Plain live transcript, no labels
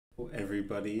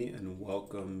Everybody, and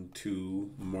welcome to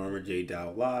Marma J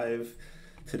DAO Live.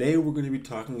 Today we're going to be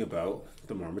talking about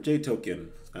the Marma J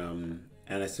token. And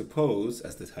I suppose,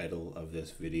 as the title of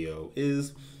this video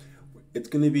is, it's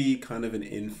going to be kind of an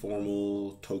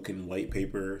informal token white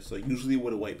paper. So usually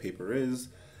what a white paper is,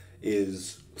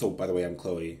 so by the way, I'm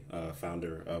Chloe,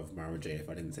 founder of Marma J, if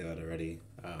I didn't say that already,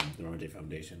 the Marma J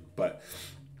Foundation. But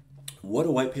what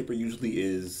a white paper usually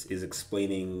is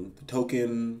explaining the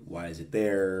token, why is it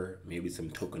there, maybe some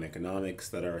token economics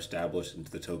that are established into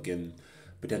the token,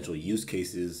 potential use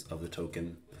cases of the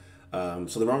token.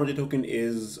 So the Marma J token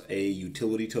is a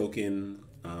utility token.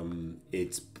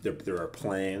 There are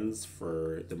plans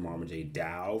for the Marma J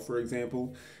DAO, for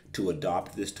example, to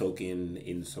adopt this token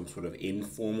in some sort of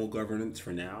informal governance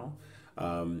for now.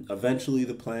 Eventually,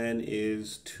 the plan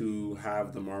is to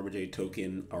have the Marma J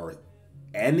token, or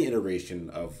an iteration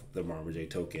of the Marma J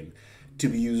token, to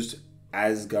be used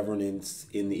as governance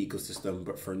in the ecosystem.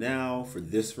 But for now, for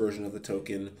this version of the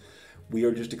token, we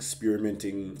are just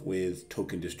experimenting with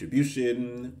token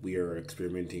distribution. We are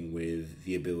experimenting with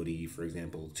the ability, for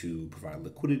example, to provide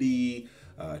liquidity,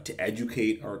 to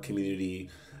educate our community.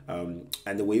 And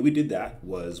the way we did that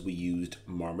was we used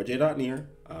marmaj.near.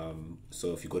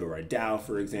 So if you go to our DAO,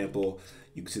 for example,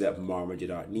 you can see that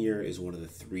marmaj.near is one of the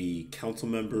 3 council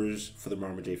members for the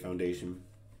Marma J Foundation.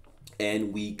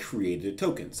 And we created a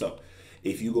token. So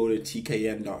if you go to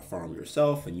tkn.farm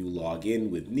yourself and you log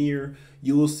in with Near,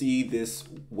 you will see this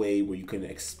way where you can,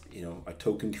 a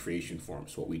token creation form.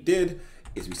 So what we did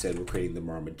is we said we're creating the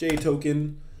Marma J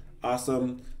token.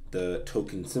 Awesome. The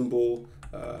token symbol,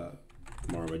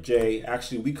 Marma J.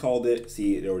 Actually, we called it,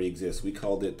 see, it already exists. We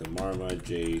called it the Marma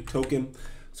J token.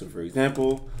 So for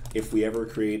example, if we ever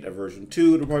create a version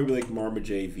 2, it'll probably be like Marma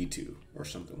J V2 or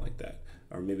something like that.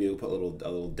 Or maybe we'll put a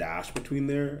little dash between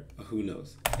there. Who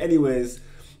knows? Anyways,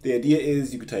 the idea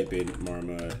is you could type in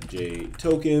Marma J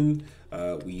token.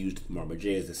 We used Marma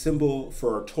J as a symbol.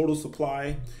 For our total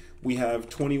supply, we have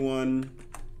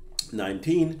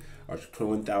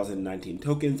 21,019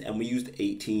 tokens, and we used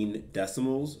 18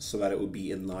 decimals so that it would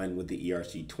be in line with the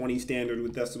ERC20 standard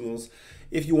with decimals.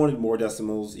 If you wanted more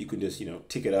decimals, you can just,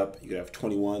 tick it up. You could have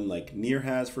 21 like Near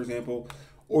has, for example,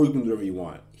 or you can do whatever you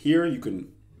want. Here, you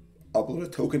can upload a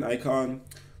token icon.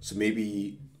 So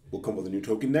maybe we'll come up with a new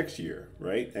token next year,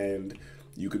 right? And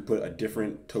you could put a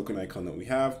different token icon that we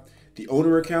have. The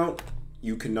owner account,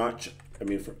 you cannot,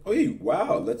 oh yeah,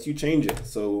 wow, lets you change it.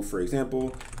 So for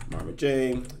example,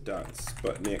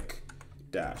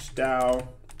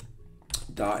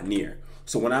 marmaj.sputnik-dao.near.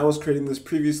 So when I was creating this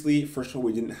previously, first of all,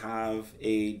 we didn't have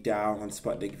a DAO on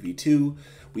Sputnik V2.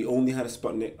 We only had a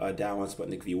DAO on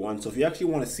Sputnik V1. So if you actually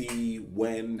want to see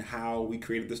how we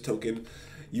created this token,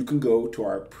 you can go to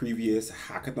our previous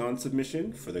hackathon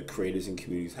submission for the Creators and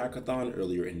Communities Hackathon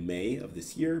earlier in May of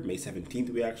this year. May 17th,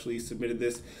 we actually submitted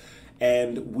this.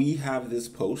 And we have this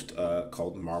post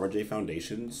called Marma J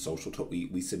Foundation Social.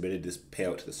 We submitted this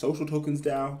payout to the Social Tokens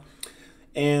DAO,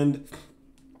 and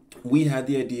we had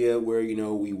the idea where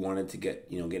we wanted to get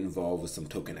involved with some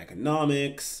token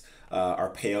economics.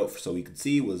 Our payout, so we could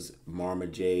see, was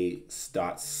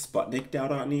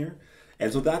marmaj.sputnik.dao.near,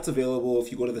 and so that's available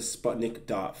if you go to the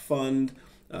sputnik.fund.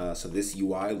 So this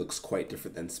UI looks quite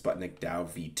different than Sputnik DAO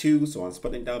V2. So on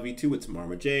Sputnik DAO V2, it's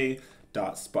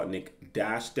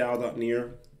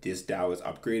marmaj.sputnik-dao.near. This DAO is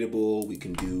upgradable. We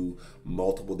can do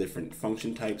multiple different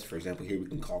function types. For example, here we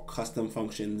can call custom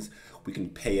functions. We can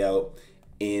pay out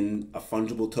in a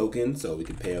fungible token. So we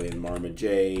can pay out in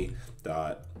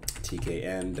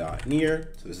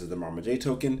marmaj.tkn.near. So this is the Marma J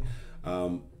token.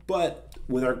 But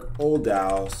with our old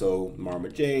DAO, so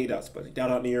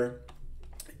marmaj.sputnik-dao.near,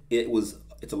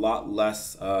 it's a lot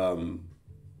less, you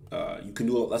can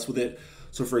do a lot less with it.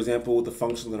 So for example, the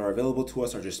functions that are available to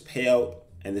us are just payout,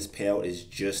 and this payout is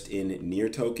just in Near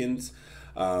tokens.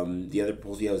 The other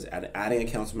proposal is adding a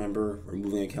council member,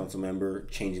 removing a council member,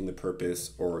 changing the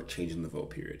purpose, or changing the vote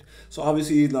period. So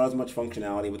obviously not as much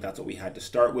functionality, but that's what we had to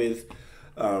start with.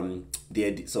 The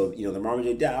Marma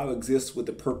J DAO exists with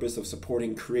the purpose of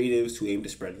supporting creatives who aim to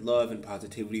spread love and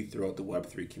positivity throughout the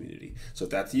Web3 community. So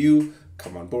if that's you,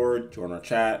 come on board, join our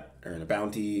chat, earn a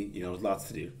bounty. There's lots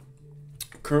to do.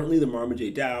 Currently, the Marma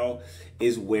J DAO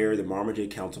is where the Marma J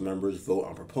council members vote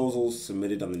on proposals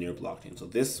submitted on the Near blockchain. So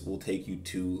this will take you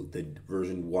to the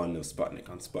version 1 of Sputnik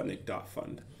on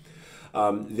sputnik.fund.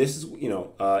 This is,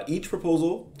 each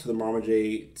proposal to the Marma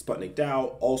J Sputnik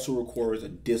DAO also requires a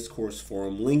discourse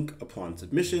forum link upon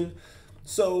submission.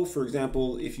 So for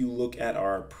example, if you look at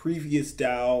our previous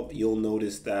DAO, you'll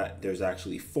notice that there's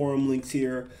actually forum links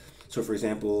here. So for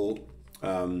example,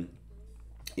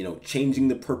 changing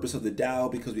the purpose of the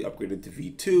DAO because we upgraded to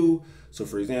V2. So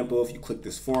for example, if you click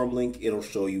this forum link, it'll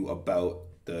show you about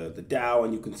the DAO,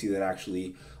 and you can see that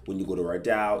actually when you go to our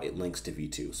DAO, it links to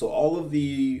V2. So all of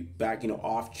the back,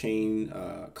 off-chain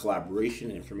collaboration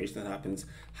and information that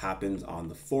happens on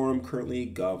the forum currently,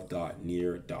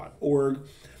 gov.near.org.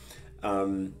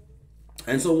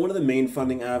 And so one of the main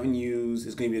funding avenues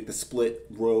is going to be like the split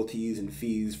royalties and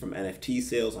fees from NFT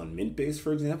sales on Mintbase,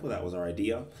 for example. That was our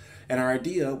idea. And our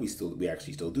idea, we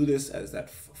actually still do this, as that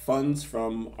funds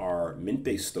from our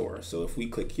Mintbase store. So if we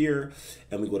click here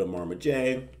and we go to Marma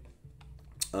J,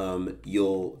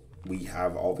 we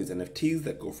have all these NFTs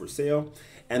that go for sale,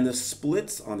 and the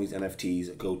splits on these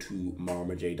NFTs go to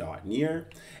marmaj.near,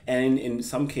 and in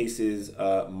some cases,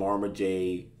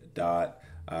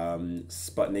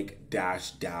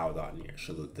 marmaj.sputnik-dao.near,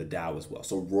 so the DAO as well.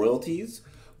 So royalties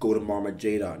go to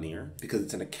marmaj.near because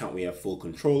it's an account we have full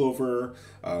control over.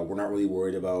 We're not really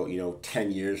worried about,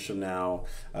 10 years from now,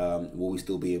 will we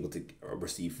still be able to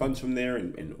receive funds from there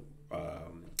and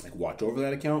watch over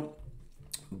that account.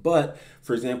 But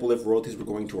for example, if royalties were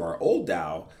going to our old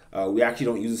DAO, we actually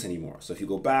don't use this anymore. So if you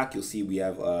go back, you'll see we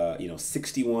have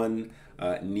 61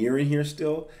 near in here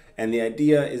still. And the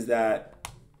idea is that,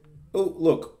 oh,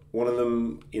 look, one of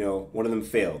them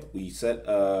failed. We set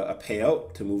a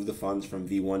payout to move the funds from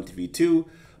V1 to V2,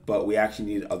 but we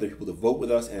actually needed other people to vote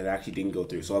with us, and it actually didn't go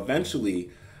through. So eventually,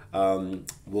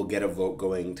 we'll get a vote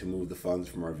going to move the funds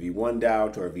from our V1 DAO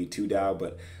to our V2 DAO,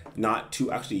 but not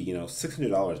to actually,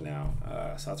 $600 now.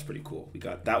 So that's pretty cool.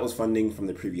 That was funding from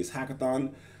the previous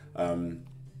hackathon. So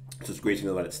it's great to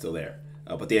know that it's still there.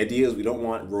 But the idea is we don't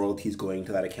want royalties going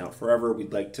to that account forever.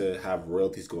 We'd like to have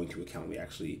royalties going to an account we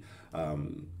actually,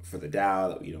 for the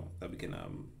DAO, that we can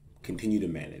continue to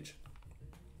manage.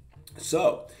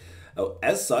 So,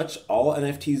 as such, all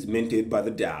NFTs minted by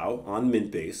the DAO on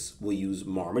Mintbase will use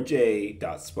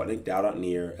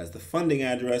marmaj.sputnik-dao.near as the funding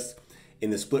address in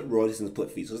the split royalties and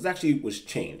split fees. So this actually was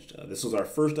changed. This was our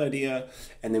first idea,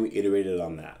 and then we iterated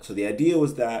on that. So the idea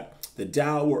was that the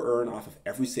DAO will earn off of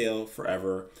every sale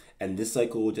forever, and this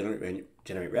cycle will generate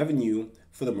revenue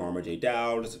for the Marma J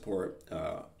DAO to support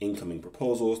incoming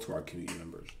proposals to our community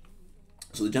members.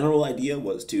 So the general idea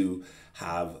was to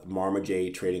have Marma J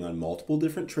trading on multiple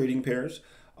different trading pairs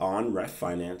on Ref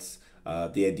Finance.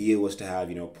 The idea was to have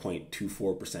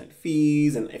 0.24%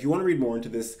 fees, and if you want to read more into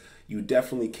this, you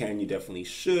definitely can, you definitely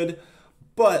should.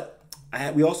 But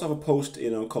we also have a post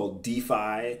called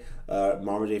DeFi,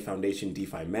 Marma J Foundation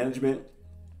DeFi Management,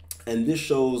 and this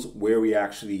shows where we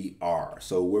actually are.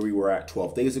 So where we were at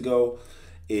 12 days ago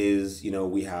is,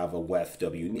 we have a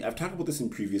WEFW. I've talked about this in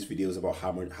previous videos about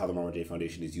how the Marma J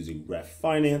Foundation is using Ref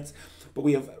Finance, but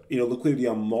we have liquidity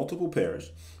on multiple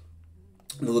pairs.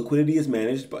 And the liquidity is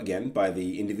managed again by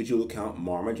the individual account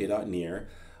marmaj.near.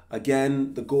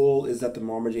 Again, the goal is that the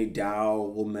Marma J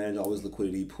DAO will manage all these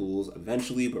liquidity pools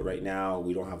eventually, but right now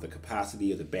we don't have the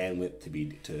capacity or the bandwidth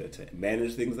to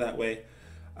manage things that way.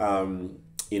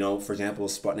 For example,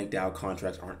 Sputnik DAO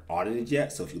contracts aren't audited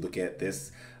yet. So if you look at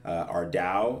this, our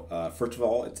DAO, first of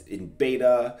all, it's in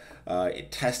beta, it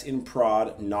tests in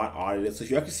prod, not audited. So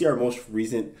if you actually see our most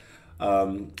recent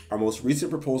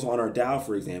proposal on our DAO,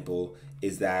 for example,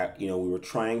 is that, we were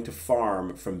trying to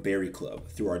farm from Berry Club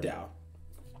through our DAO.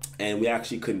 And we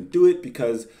actually couldn't do it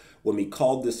because when we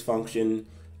called this function,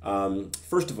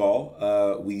 first of all,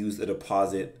 we used a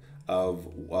deposit of,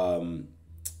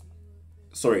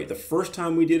 the first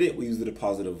time we did it, we used a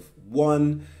deposit of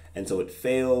 1, and so it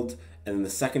failed. And then the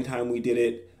second time we did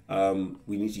it,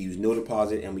 we need to use no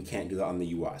deposit, and we can't do that on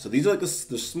the UI. So these are like the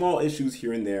small issues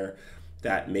here and there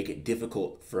that make it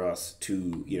difficult for us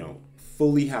to,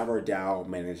 fully have our DAO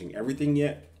managing everything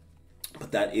yet.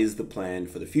 But that is the plan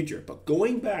for the future. But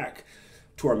going back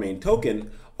to our main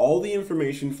token, all the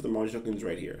information for the Marma J token is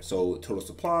right here. So total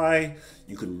supply,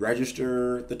 you can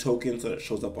register the token so that it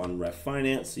shows up on Ref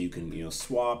Finance, so you can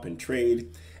swap and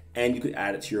trade, and you could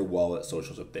add it to your wallet so it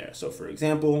shows up there. So for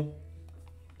example,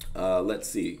 let's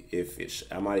see if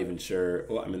I'm not even sure.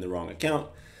 Well, I'm in the wrong account.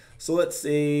 So let's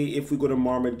say if we go to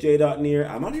marmaj.near,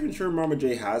 I'm not even sure Marma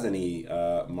J has any.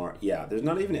 There's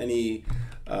not even any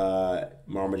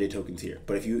Marma J tokens here.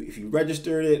 But if you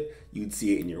registered it, you'd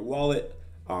see it in your wallet.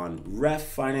 On Ref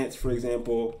Finance, for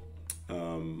example,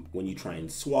 when you try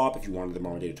and swap, if you wanted the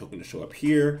Marma J token to show up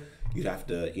here, you'd have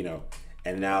to,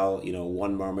 and now,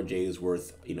 one Marma J is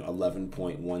worth,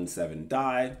 11.17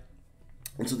 DAI.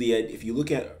 And so if you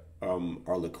look at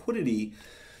our liquidity,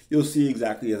 you'll see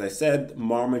exactly as I said,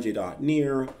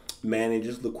 marmaj.near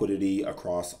manages liquidity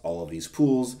across all of these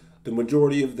pools, the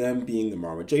majority of them being the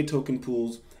Marma J token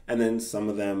pools, And then some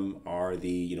of them are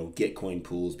the, Gitcoin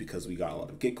pools, because we got a lot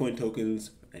of Gitcoin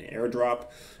tokens and airdrop.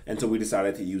 And so we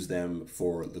decided to use them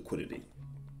for liquidity.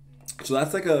 So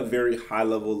that's like a very high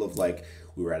level of like,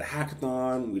 we were at a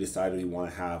hackathon, we decided we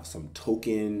want to have some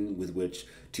token with which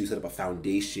to set up a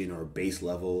foundation or a base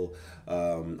level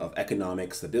of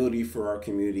economic stability for our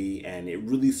community. And it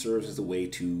really serves as a way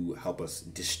to help us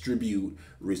distribute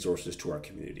resources to our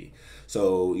community.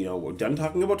 So, we're done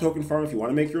talking about token farm. If you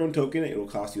want to make your own token, it will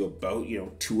cost you about,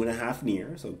 2.5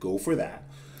 NEAR. So go for that.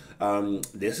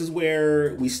 This is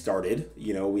where we started.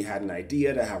 We had an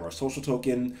idea to have our social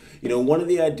token. One of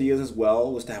the ideas as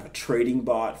well was to have a trading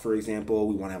bot, for example.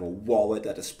 We want to have a wallet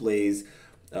that displays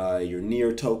your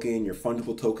NEAR token, your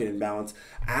fungible token and balance.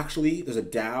 Actually, there's a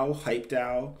DAO, Hype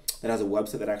DAO, that has a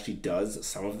website that actually does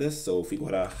some of this. So if we go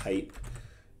to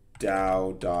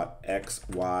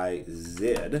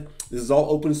hypedao.xyz, this is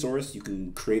all open source. You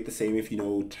can create the same if you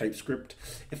know TypeScript,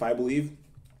 if I believe.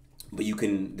 But you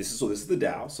can, this is the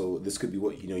DAO. So this could be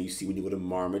what, you see when you go to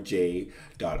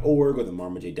marmaj.org or the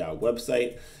Marma J DAO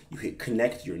website. You hit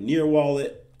connect your NEAR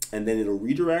wallet, and then it'll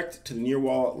redirect to the NEAR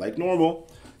wallet like normal.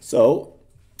 So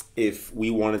if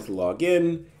we wanted to log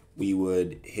in, we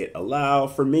would hit allow.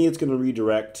 For me, it's going to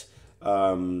redirect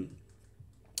to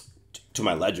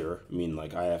my ledger.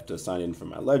 I have to sign in from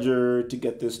my ledger to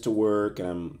get this to work. And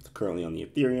I'm currently on the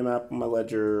Ethereum app on my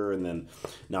ledger. And then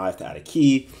now I have to add a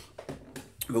key.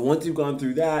 But once you've gone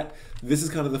through that, this is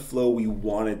kind of the flow we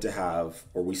wanted to have,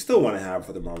 or we still want to have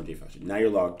for the Marma J Foundation. Now you're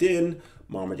logged in,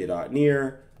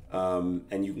 marmaj.near,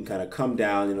 and you can kind of come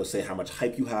down and it'll say how much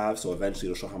hype you have. So eventually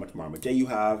it'll show how much Marma J you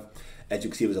have. As you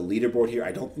can see, there's a leaderboard here.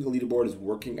 I don't think the leaderboard is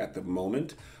working at the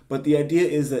moment, but the idea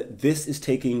is that this is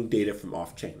taking data from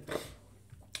off-chain.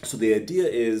 So the idea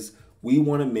is we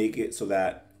want to make it so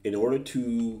that in order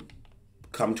to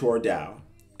come to our DAO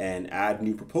and add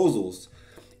new proposals,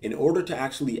 in order to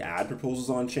actually add proposals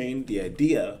on chain, the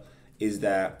idea is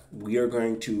that we are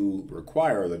going to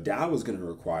require, the DAO is going to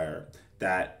require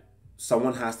that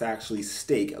someone has to actually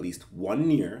stake at least 1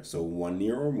 NEAR, so 1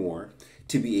 NEAR or more,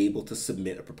 to be able to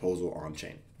submit a proposal on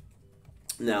chain.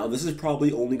 Now, this is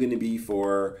probably only going to be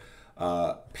for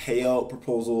payout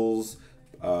proposals,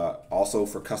 also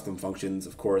for custom functions,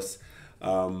 of course.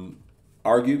 Arguably,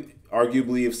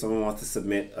 if someone wants to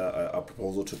submit a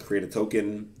proposal to create a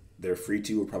token, they're free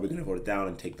to. We're probably going to vote it down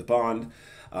and take the bond.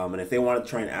 And if they want to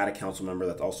try and add a council member,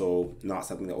 that's also not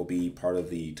something that will be part of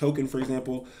the token, for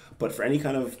example. But for any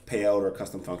kind of payout or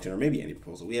custom function, or maybe any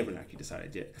proposal, we haven't actually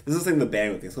decided yet. This is something the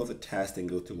bandwidth thing. So we'll have to test and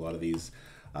go through a lot of these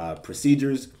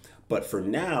procedures. But for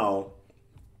now,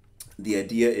 the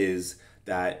idea is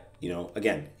that,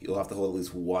 again, you'll have to hold at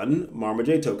least 1 Marma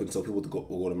J token. So people will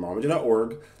go to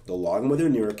marmaj.org, they'll log in with their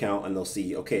NEAR account, and they'll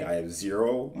see, okay, I have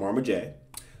 0 Marma J.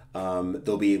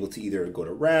 They'll be able to either go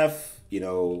to ref,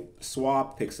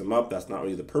 swap, pick some up. That's not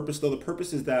really the purpose, though. The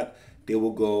purpose is that they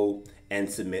will go and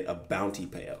submit a bounty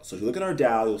payout. So if you look at our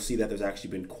DAO, you'll see that there's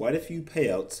actually been quite a few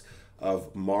payouts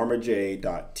of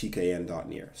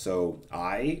marmaj.tkn.near. So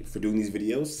for doing these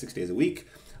videos 6 days a week,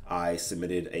 I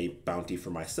submitted a bounty for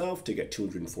myself to get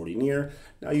 240 NEAR.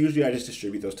 Now, usually I just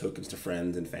distribute those tokens to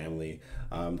friends and family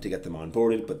to get them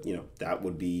onboarded. But, that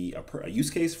would be a use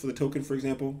case for the token, for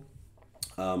example.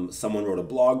 Someone wrote a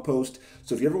blog post.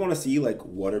 So if you ever want to see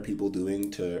what are people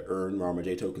doing to earn Marma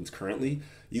J tokens currently,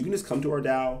 you can just come to our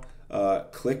DAO,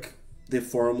 click the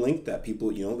forum link that people,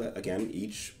 that again,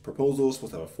 each proposal is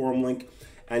supposed to have a forum link,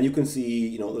 and you can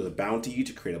see, there's a bounty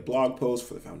to create a blog post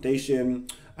for the foundation.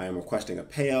 I am requesting a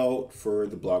payout for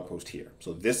the blog post here.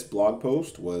 So this blog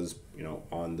post was,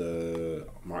 on the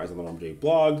Marma J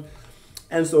blog.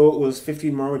 And so it was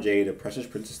 15 Marma J to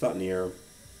preciousprincess.near.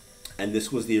 And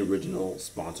this was the original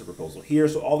sponsor proposal here.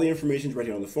 So all the information is right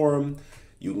here on the forum.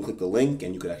 You can click the link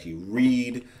and you could actually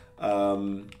read,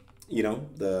 the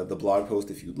blog post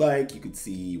if you'd like. You could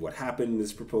see what happened in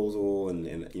this proposal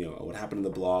and what happened in the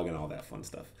blog and all that fun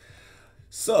stuff.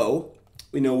 So,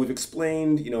 we've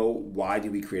explained, why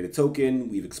did we create a token?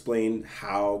 We've explained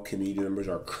how community members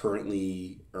are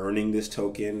currently earning this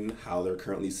token, how they're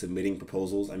currently submitting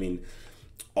proposals.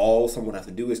 All someone has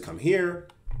to do is come here,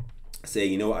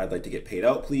 say, I'd like to get paid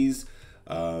out, please.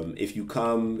 If you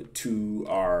come to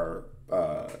our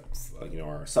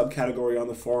subcategory on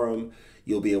the forum,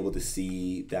 you'll be able to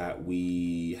see that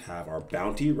we have our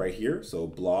bounty right here. So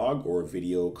blog or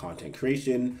video content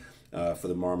creation for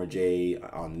the Marma J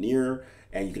on NEAR,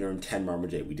 and you can earn 10 Marma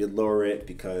J. We did lower it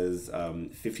because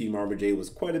 15 Marma J was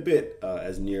quite a bit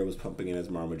as NEAR was pumping and as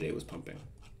Marma J was pumping.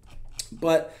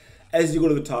 But as you go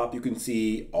to the top, you can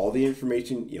see all the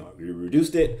information. We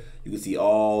reduced it. You can see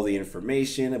all the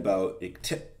information about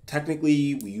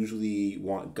technically, we usually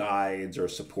want guides or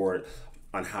support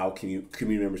on how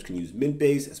community members can use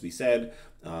Mintbase, as we said.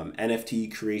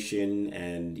 NFT creation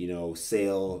and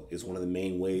sale is one of the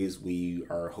main ways we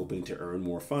are hoping to earn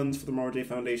more funds for the Marma J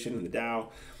Foundation and the DAO.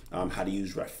 How to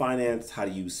use Ref Finance, how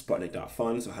to use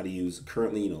Sputnik.fund, so how to use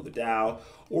currently the DAO,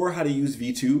 or how to use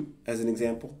V2 as an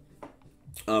example.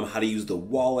 How to use the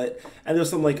wallet, and there's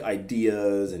some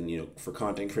ideas and for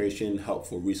content creation,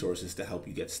 helpful resources to help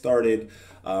you get started.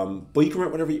 But you can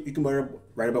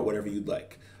write about whatever you'd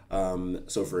like.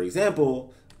 So for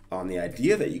example, on the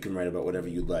idea that you can write about whatever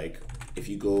you'd like, if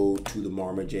you go to the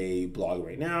Marma J blog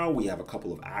right now, we have a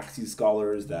couple of Axie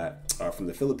scholars that are from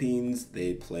the Philippines.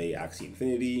 They play Axie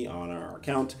Infinity on our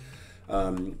account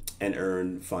and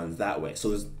earn funds that way.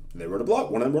 So they wrote a blog.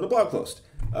 One of them wrote a blog post.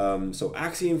 So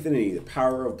Axie Infinity, the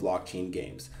power of blockchain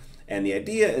games. And the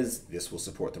idea is this will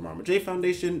support the Marma J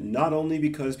Foundation, not only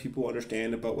because people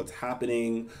understand about what's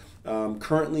happening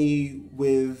currently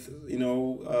with the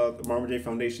Marma J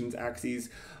Foundation's Axies,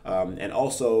 and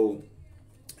also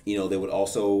they would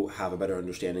also have a better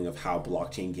understanding of how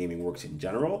blockchain gaming works in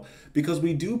general, because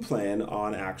we do plan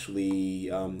on actually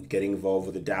getting involved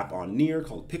with a DApp on Near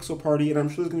called Pixel Party, and I'm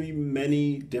sure there's going to be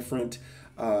many different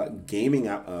gaming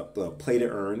play to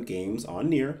earn games on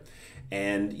Near,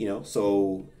 and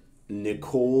so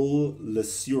Nicole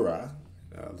Lesuria,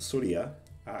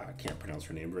 I can't pronounce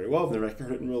her name very well. I've never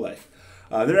heard it in real life.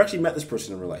 I've never actually met this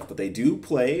person in real life, but they do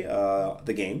play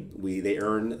the game. They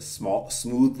earn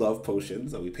smooth love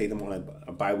potions. We pay them on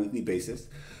a bi-weekly basis.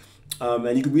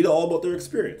 And you can read all about their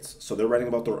experience. So they're writing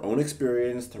about their own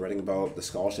experience. They're writing about the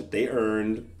scholarship they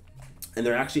earned. And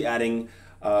they're actually adding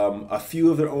a few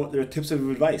of their tips of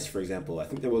advice. For example, I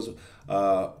think there was,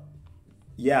 they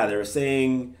were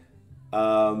saying,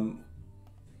 to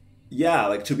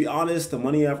be honest, the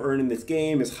money I've earned in this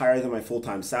game is higher than my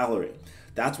full-time salary.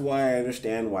 That's why I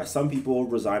understand why some people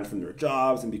resign from their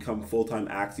jobs and become full-time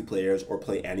Axie players or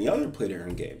play any other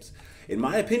play-to-earn games. In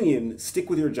my opinion, stick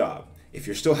with your job if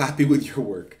you're still happy with your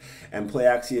work, and play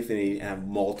Axie Infinity and have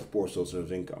multiple sources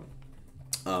of income.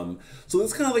 So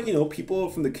it's kind of people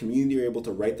from the community are able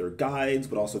to write their guides,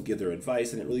 but also give their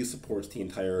advice, and it really supports the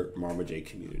entire Marma J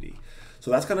community.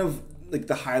 So that's kind of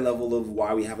the high level of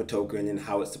why we have a token and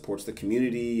how it supports the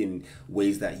community and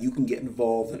ways that you can get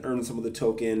involved and earn some of the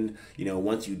token.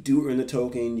 Once you do earn the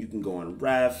token, you can go on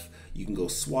Ref, you can go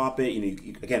swap it.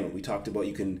 Again, what we talked about,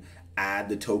 you can add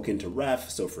the token to Ref.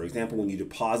 So for example, when you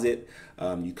deposit,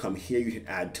 you come here, you hit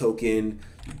add token,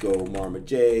 you go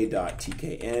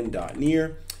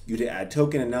marmaj.tkn.near, you hit add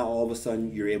token, and now all of a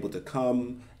sudden you're able to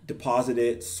come, deposit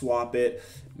it, swap it.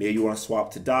 Maybe you want to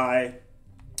swap to DAI.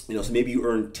 So maybe you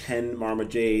earn 10 Marma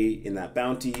J in that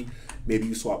bounty. Maybe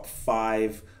you swap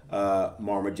 5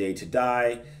 Marma J to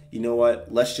DAI. You know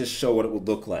what? Let's just show what it would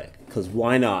look like, because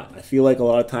why not? I feel like a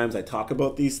lot of times I talk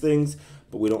about these things,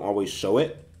 but we don't always show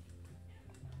it.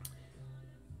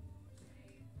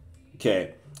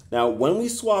 Okay, now when we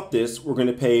swap this, we're going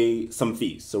to pay some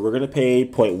fees. So we're going to pay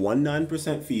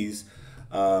 0.19% fees,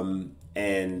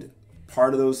 and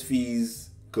part of those fees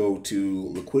go to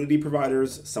liquidity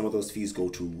providers. Some of those fees go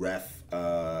to Ref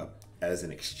as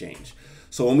an exchange.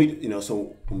 So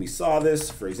when we saw this,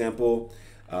 for example,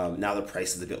 now the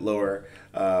price is a bit lower,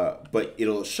 but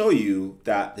it'll show you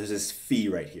that there's this fee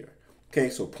right here. Okay,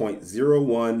 so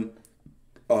 0.01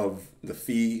 of the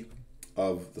fee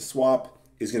of the swap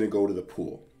is going to go to the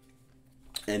pool.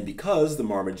 And because the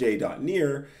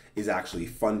marmaj.near is actually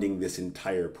funding this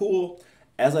entire pool,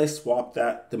 as I swapped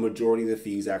that, the majority of the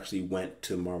fees actually went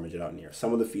to marmaj.near.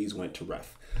 Some of the fees went to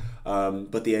Ref.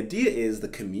 But the idea is the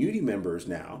community members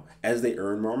now, as they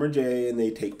earn Marma J and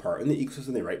they take part in the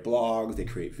ecosystem, they write blogs, they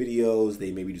create videos,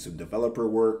 they maybe do some developer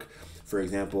work. For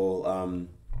example,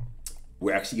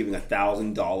 we're actually giving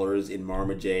 $1,000 in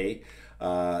Marma J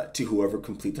to whoever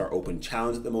completes our open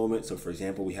challenge at the moment. So for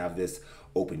example, we have this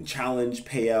open challenge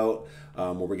payout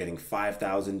where we're getting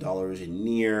 $5,000 in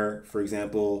Near, for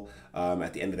example,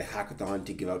 at the end of the hackathon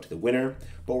to give out to the winner.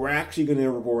 But we're actually going to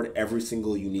reward every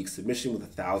single unique submission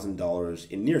with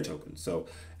 $1,000 in Near tokens. So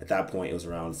at that point, it was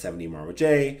around 70 Marma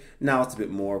J. Now it's a bit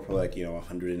more, probably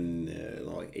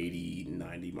 180,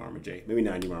 90 Marma J, maybe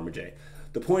 90 Marma J.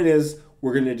 The point is,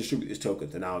 we're going to distribute these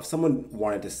tokens. And now if someone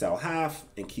wanted to sell half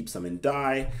and keep some in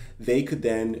DAI, they could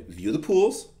then view the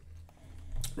pools,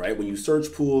 right? When you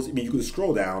search pools, I mean, you could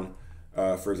scroll down,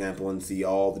 for example, and see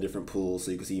all the different pools.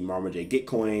 So you can see Marma J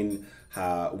Gitcoin.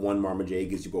 One Marma J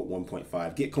gives you about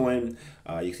 1.5 Gitcoin.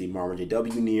 You can see Marma J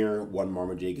W Near. One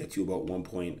Marma J gets you about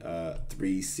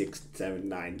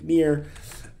 1.3679 Near.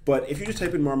 But if you just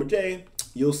type in Marma J,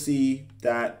 you'll see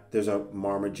that there's a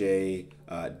Marma J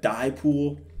DAI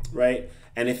pool. right?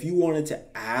 And if you wanted to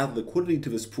add liquidity to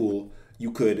this pool,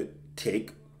 you could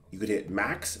hit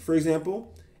max, for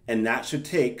example, and that should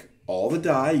take all the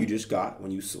DAI you just got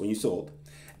when you sold,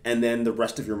 and then the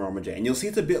rest of your Marma J. And you'll see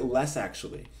it's a bit less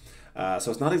actually.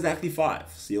 So it's not exactly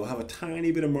 5. So you'll have a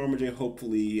tiny bit of Marma J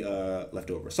hopefully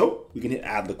left over. So we can hit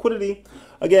add liquidity.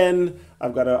 Again,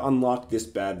 I've got to unlock this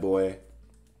bad boy,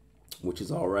 which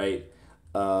is all right.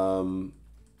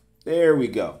 There we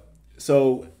go.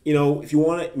 So, if you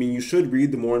want to, you should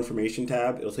read the more information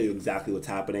tab. It'll tell you exactly what's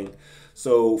happening.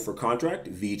 So for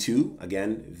contract, V2,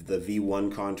 again, the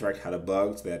V1 contract had a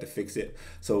bug, so they had to fix it.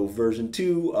 So version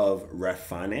 2 of Ref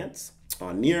Finance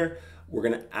on Near, we're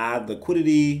going to add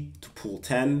liquidity to pool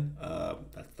 10.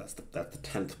 That's the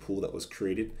 10th pool that was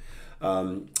created.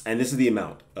 And this is the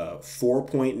amount,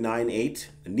 4.98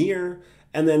 Near,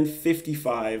 and then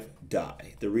 55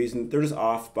 DAI. The reason they're just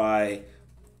off by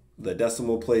the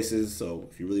decimal places, so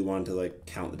if you really wanted to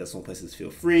count the decimal places,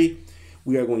 feel free.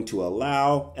 We are going to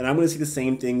allow, and I'm going to see the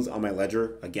same things on my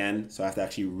ledger again, so I have to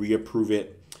actually reapprove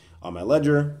it on my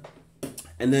ledger.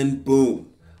 And then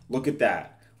boom, look at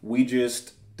that. We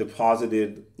just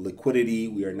deposited liquidity.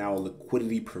 We are now a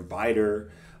liquidity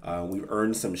provider. We've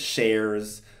earned some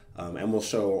shares, and we'll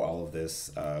show all of this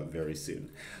very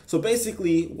soon. So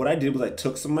basically what I did was I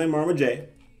took some of my Marma J,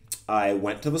 I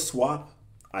went to the swap,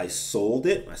 I sold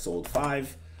it, I sold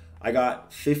 5. I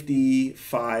got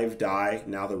 55 DAI.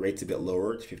 Now the rate's a bit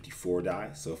lower, it's 54 DAI.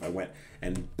 So if I went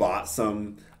and bought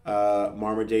some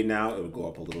Marma J now, it would go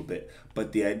up a little bit.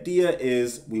 But the idea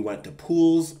is we went to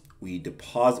pools, we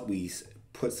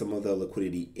put some of the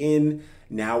liquidity in.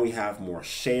 Now we have more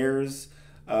shares,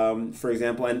 for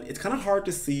example, and it's kind of hard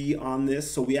to see on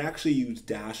this. So we actually use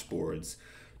dashboards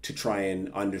to try and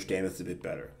understand this a bit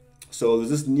better. So there's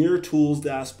this Near Tools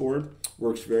dashboard,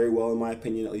 works very well in my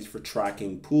opinion, at least for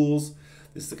tracking pools.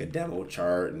 This is like a demo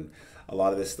chart, and a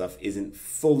lot of this stuff isn't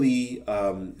fully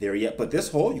there yet. But this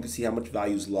whole, you can see how much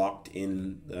value is locked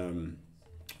in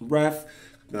Ref,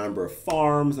 the number of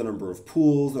farms, the number of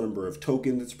pools, the number of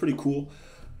tokens. It's pretty cool.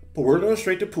 But we're going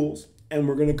straight to pools, and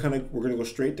we're going to go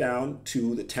straight down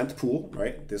to the 10th pool,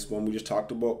 right? This one we just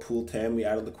talked about, pool 10. We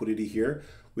added liquidity here.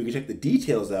 We can check the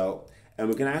details out, and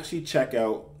we can actually check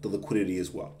out the liquidity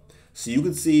as well. So you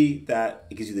can see that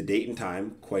it gives you the date and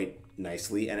time quite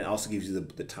nicely, and it also gives you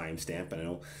the timestamp, I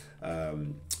know.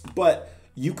 But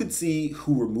you could see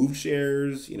who removed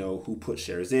shares, who put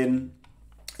shares in.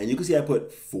 And you can see I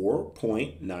put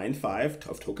 4.95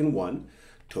 of token 1.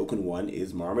 Token 1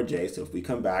 is Marma J. So if we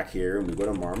come back here and we go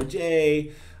to Marma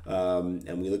J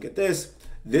and we look at this,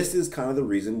 this is kind of the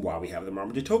reason why we have the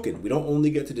Marma J token. We don't only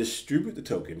get to distribute the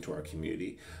token to our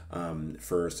community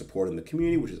for supporting the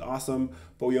community, which is awesome,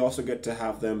 but we also get to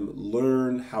have them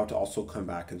learn how to also come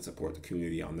back and support the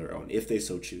community on their own if they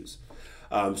so choose.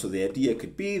 So the idea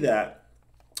could be that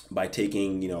by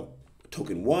taking,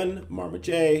 token 1, Marma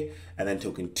J, and then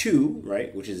token 2,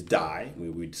 right, which is DAI,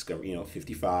 we discover,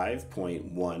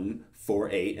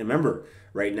 55.148. And remember,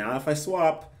 right now if I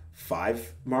swap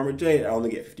 5 Marma J, I only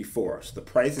get 54. So the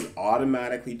price is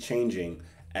automatically changing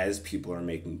as people are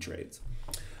making trades.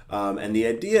 And the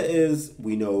idea is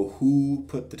we know who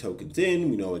put the tokens in,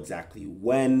 we know exactly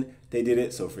when they did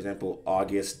it. So for example,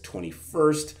 August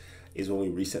 21st is when we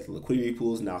reset the liquidity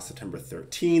pools. Now September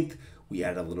 13th, we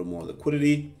add a little more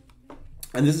liquidity.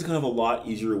 And this is kind of a lot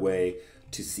easier way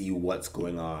to see what's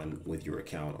going on with your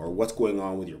account or what's going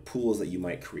on with your pools that you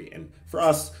might create. And for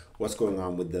us, what's going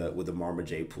on with the Marma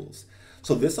J pools.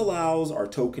 So this allows our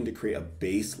token to create a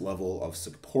base level of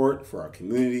support for our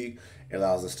community. It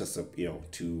allows us to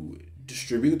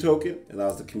distribute the token. It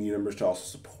allows the community members to also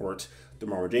support the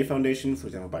Marma J Foundation, for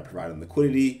example, by providing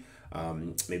liquidity,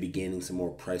 maybe gaining some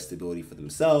more price stability for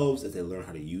themselves as they learn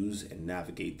how to use and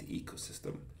navigate the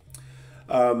ecosystem.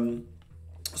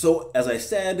 So as I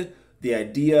said, the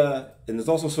idea, and there's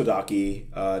also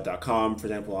Sodaki.com, for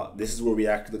example, this is where we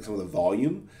actually look at some of the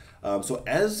volume. So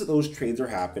as those trades are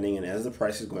happening and as the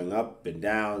price is going up and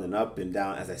down and up and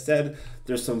down, as I said,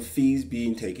 there's some fees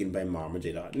being taken by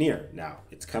marmaj.near. Now,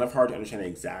 it's kind of hard to understand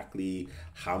exactly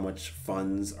how much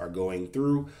funds are going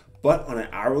through, but on an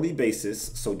hourly basis,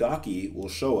 Sodaki will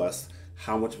show us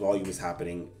how much volume is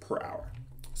happening per hour.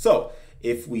 So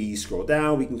if we scroll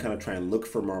down, we can kind of try and look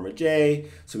for Marma J.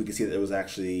 So we can see that there was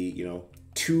actually,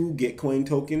 2 Gitcoin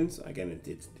tokens. Again,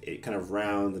 it kind of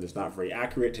rounds and it's not very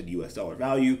accurate to the US dollar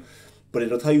value, but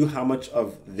it'll tell you how much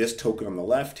of this token on the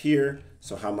left here.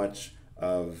 So how much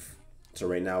of, so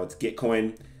right now it's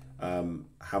Gitcoin.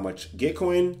 How much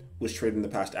Gitcoin was traded in the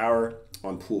past hour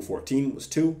on pool 14 was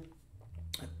 2.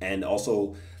 And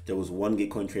also there was 1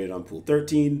 Gitcoin traded on pool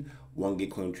 13, 1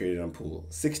 Gitcoin traded on pool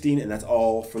 16, and that's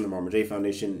all from the Marma J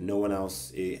Foundation. No one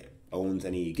else owns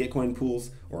any Gitcoin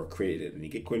pools or created any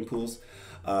Gitcoin pools.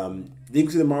 Then you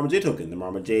can see the Marma J token. The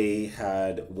Marma J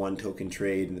had 1 token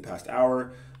trade in the past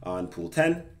hour on pool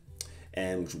 10,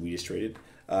 and which we just traded.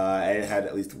 And it had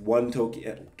at least one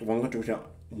token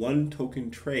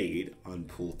trade on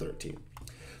pool 13.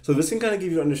 So this can kind of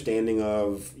give you an understanding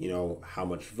of, you know, how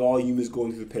much volume is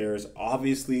going through the pairs.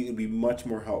 Obviously, it would be much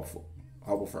more helpful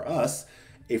for us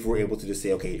if we're able to just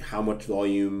say, okay, how much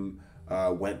volume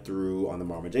went through on the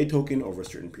Marma J token over a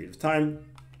certain period of time.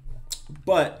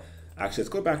 But actually,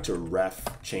 let's go back to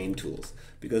ref chain tools,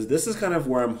 because this is kind of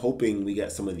where I'm hoping we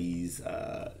get some of these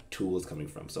tools coming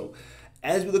from. So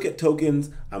as we look at tokens,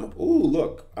 I'm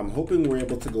hoping we're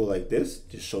able to go like this.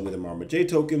 Just show me the Marma J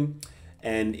token.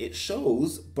 And it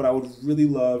shows, but I would really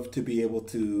love to be able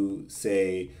to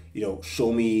say, you know,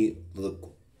 show me,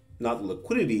 not the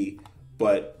liquidity,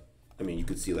 but I mean, you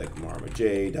could see like Marma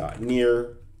J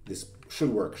 .near. This should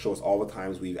work, show us all the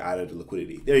times we've added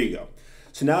liquidity. There you go.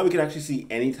 So now we can actually see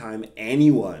anytime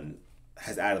anyone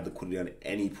has added liquidity on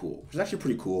any pool, which is actually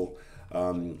pretty cool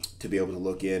to be able to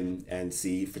look in and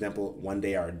see. For example, one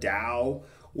day our DAO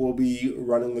will be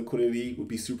running liquidity. It would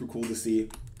be super cool to see.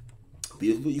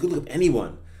 You can look up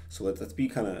anyone. So let's be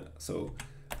kind of, so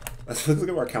let's look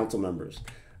up our council members.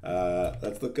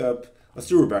 Let's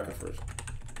do Rebecca first.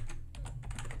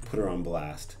 Put her on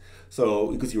blast.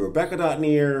 So you can see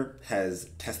Rebecca.near has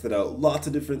tested out lots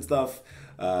of different stuff.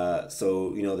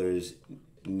 So, you know, there's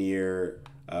near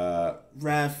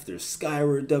ref, there's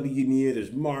Skyward W near,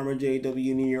 there's Marma J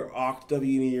W near, Oct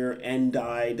W near,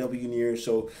 Endai W near.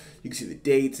 So you can see the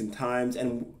dates and times.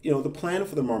 And, you know, the plan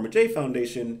for the Marma J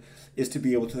Foundation is to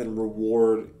be able to then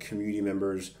reward community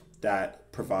members that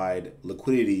provide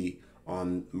liquidity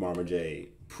on Marma J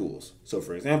pools. So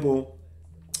for example,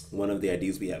 one of the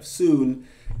ideas we have soon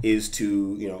is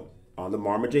to, you know, on the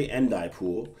Marma J Endai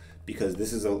pool, because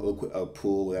this is a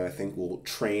pool that I think will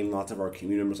train lots of our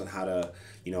community members on how to,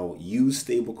 you know, use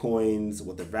stable coins,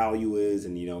 what the value is,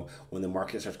 and, you know, when the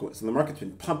market starts going. So the market's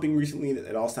been pumping recently.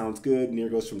 It all sounds good. Near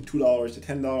goes from $2 to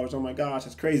 $10. Oh my gosh,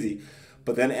 that's crazy.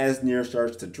 But then as near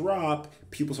starts to drop,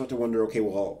 people start to wonder, okay,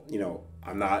 well, you know,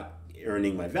 I'm not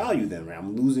earning my value then, right?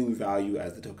 I'm losing value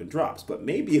as the token drops. But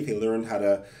maybe if they learn how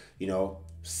to, you know,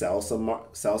 sell some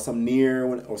near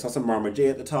or sell some Marma J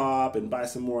at the top and buy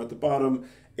some more at the bottom,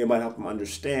 it might help them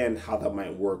understand how that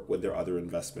might work with their other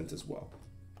investments as well.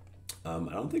 I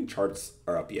don't think charts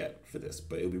are up yet for this,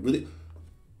 but it would be really,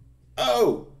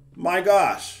 oh my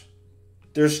gosh,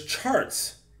 there's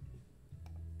charts.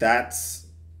 This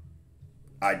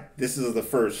is the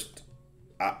first,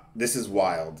 this is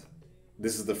wild.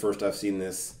 This is the first I've seen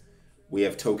this. We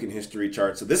have token history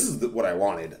charts. So this is what I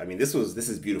wanted. I mean, this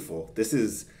is beautiful. This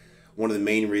is one of the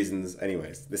main reasons,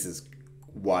 anyways, this is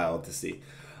wild to see.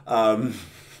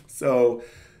 So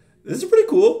this is pretty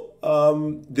cool.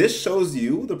 This shows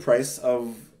you the price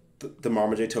of the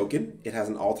Marma J token. It has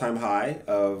an all-time high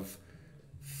of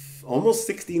almost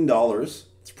 $16.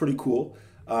 It's pretty cool.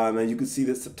 And you can see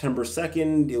that September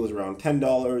 2nd, it was around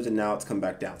 $10, and now it's come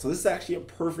back down. So this is actually a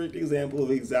perfect example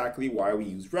of exactly why we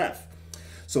use ref.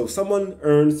 So if someone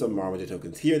earns some Marma J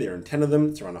tokens here, they earn 10 of them,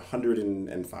 it's around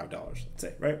 $105, let's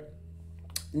say, right?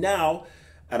 Now,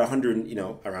 at 100, you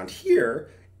know, around here,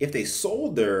 if they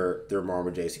sold their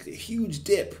Marma J, so a huge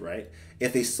dip, right?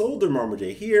 If they sold their Marma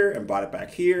J here and bought it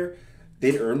back here,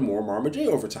 they'd earn more Marma J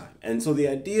over time. And so the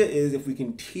idea is if we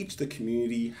can teach the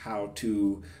community how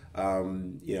to,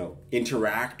 you know,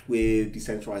 interact with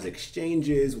decentralized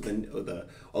exchanges with a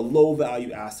low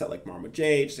value asset like Marma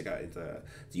J, just like it's a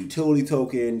utility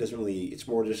token, doesn't really, it's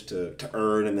more just to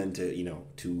earn and then to, you know,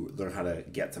 to learn how to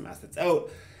get some assets out.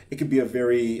 It could be a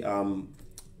very, a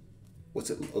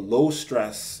low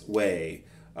stress way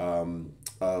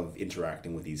of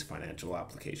interacting with these financial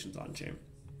applications on chain.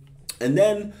 And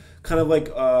then kind of like,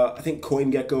 I think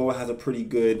CoinGecko has a pretty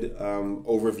good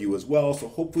overview as well. So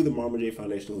hopefully the Marma J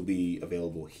Foundation will be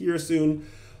available here soon.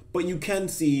 But you can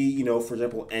see, you know, for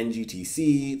example,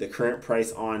 NGTC, the current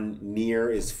price on near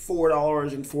is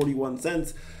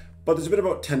 $4.41. But there's been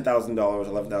about $10,000,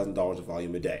 $11,000 of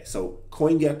volume a day. So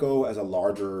CoinGecko as a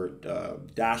larger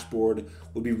dashboard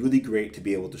would be really great to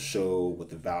be able to show what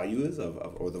the value is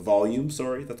or the volume,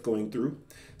 sorry, that's going through.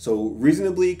 So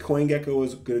reasonably, CoinGecko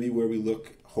is going to be where we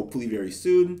look hopefully very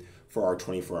soon for our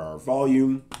 24-hour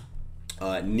volume.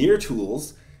 Near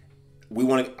tools, I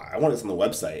want this on the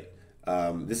website.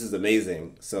 This is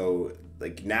amazing. So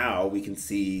like now we can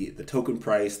see the token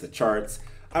price, the charts.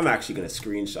 I'm actually going to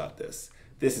screenshot this.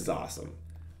 This is awesome.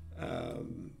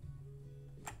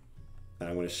 and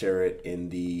I'm going to share it in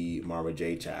the Marma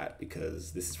J chat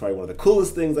because this is probably one of the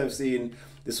coolest things I've seen.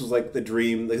 This was like the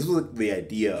dream. Like, this was like the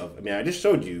idea of, I mean, I just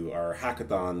showed you our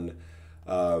hackathon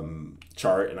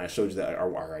chart, and I showed you that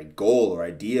our goal or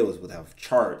idea was to have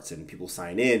charts and people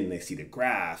sign in and they see the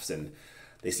graphs and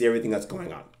they see everything that's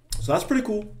going on. So that's pretty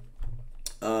cool.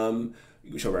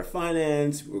 We show our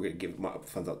finance. We're going to give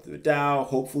funds out to the DAO.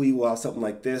 Hopefully we'll have something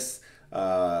like this.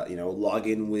 Log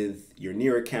in with your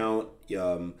Near account.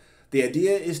 The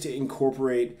idea is to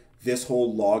incorporate this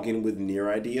whole login with Near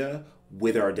idea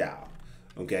with our DAO.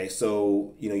 Okay,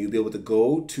 so you'll be able to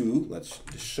go to, let's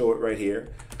just show it right here.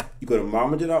 You go to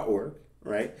marmaj.org,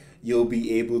 right? You'll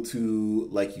be able to,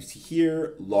 like you see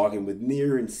here, log in with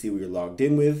Near and see what you're logged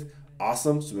in with.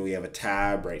 Awesome. So we have a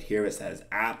tab right here. It says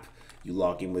app. You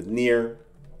log in with Near.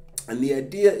 And the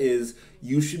idea is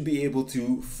you should be able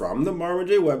to, from the Marma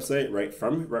J website,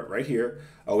 right here.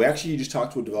 We actually just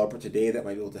talked to a developer today that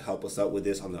might be able to help us out with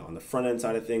this on the front end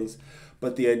side of things.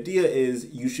 But the idea is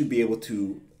you should be able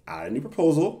to add a new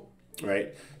proposal,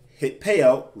 right? Hit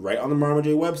payout right on the Marma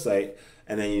J website,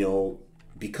 and then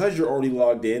because you're already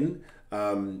logged in,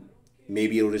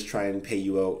 maybe it'll just try and pay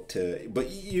you out but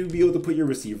you'll be able to put your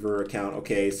receiver account.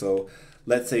 Okay, so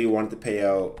let's say you wanted to pay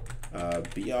out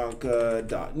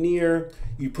Bianca.near.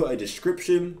 You put a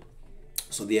description.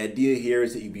 So the idea here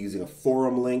is that you'd be using a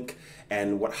forum link.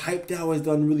 And what HypeDAO has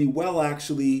done really well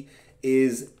actually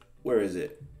is, where is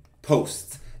it?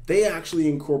 Posts. They actually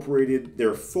incorporated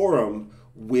their forum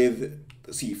with,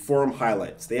 forum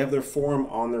highlights. They have their forum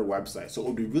on their website. So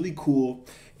what would be really cool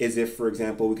is if, for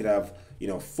example, we could have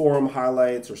forum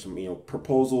highlights or some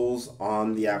proposals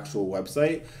on the actual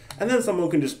website, and then someone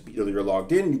can just, you're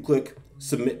logged in, you click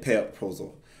submit payout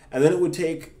proposal, and then it would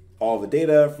take all the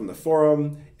data from the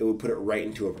forum, it would put it right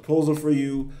into a proposal for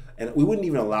you, and we wouldn't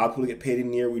even allow people to get paid in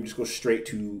Near. We'd just go straight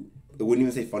to, it wouldn't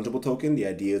even say fungible token. The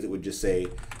idea is it would just say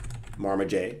Marma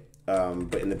J,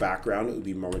 but in the background it would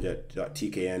be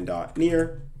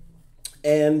marmaj.tkn.near,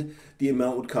 and the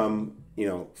amount would come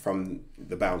from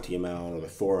the bounty amount or the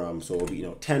forum. So it'll be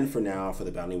 10 for now for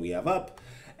the bounty we have up,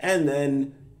 and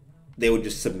then they would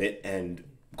just submit and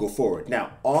go forward.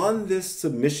 Now on this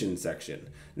submission section,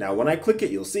 now when I click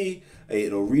it, you'll see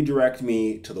it'll redirect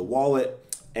me to the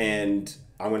wallet, and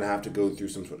I'm gonna have to go through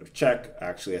some sort of check.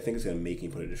 Actually, I think it's gonna make me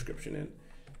put a description in.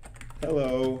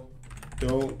 Hello,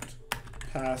 don't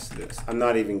pass this. I'm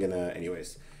not even gonna,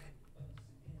 anyways.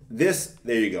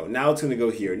 There you go. Now it's gonna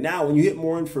go here. Now, when you hit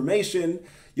more information,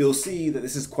 you'll see that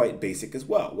this is quite basic as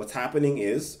well. What's happening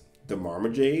is the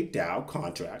Marma J DAO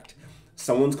contract,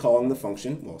 someone's calling the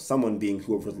function, well, someone being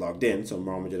whoever's logged in, so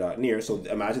marmaj.near. So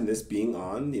imagine this being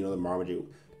on, the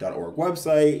marmaj.org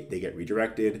website, they get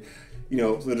redirected,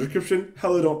 so the description,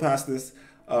 hello, don't pass this.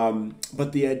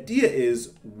 But the idea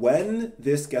is when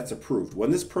this gets approved,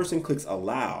 when this person clicks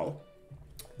allow,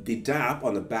 the dApp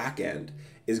on the back end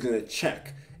is gonna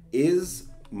check, is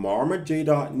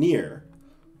marmaj.near,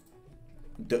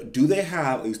 do they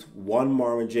have at least one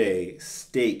Marma J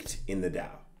staked in the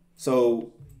DAO?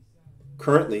 So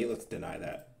currently, let's deny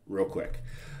that real quick.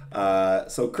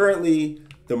 So currently,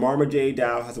 the Marma J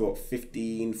DAO has about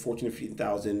 14 to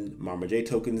 15,000 Marma J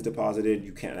tokens deposited.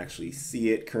 You can't actually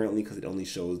see it currently because it only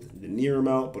shows the Near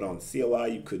amount, but on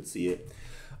CLI, you could see it.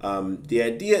 The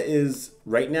idea is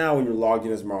right now when you're logged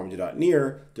in as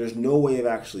marmaj.near, there's no way of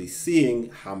actually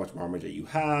seeing how much Marma J you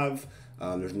have.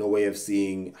 There's no way of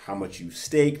seeing how much you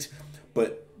staked.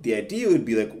 But the idea would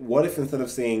be like, what if instead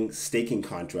of saying staking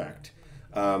contract,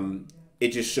 it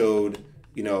just showed,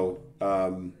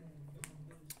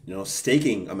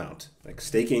 staking amount, like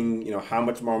staking, how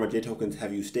much Marma J tokens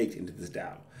have you staked into this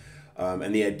DAO?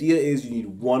 And the idea is you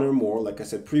need one or more, like I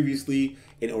said previously,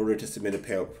 in order to submit a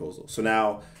payout proposal. So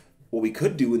now what we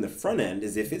could do in the front end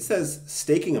is if it says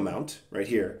staking amount right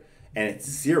here and it's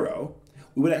 0,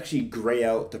 we would actually gray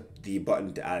out the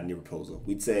button to add a new proposal.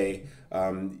 We'd say,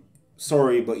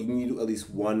 sorry, but you need at least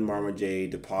one Marma J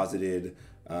deposited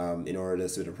in order to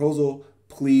submit a proposal.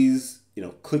 Please,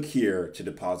 click here to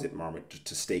deposit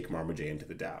to stake Marma J into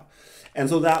the DAO. And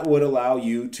so that would allow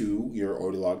you to, you're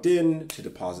already logged in, to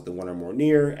deposit the one or more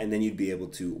Near, and then you'd be able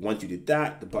to, once you did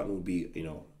that, the button would be,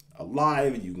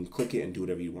 alive, you can click it and do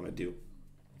whatever you want to do.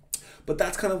 But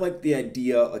that's kind of like the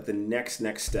idea, like the next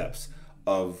steps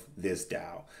of this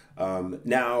DAO.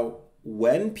 Now,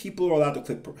 when people are allowed to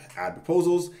click add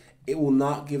proposals, it will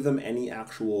not give them any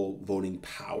actual voting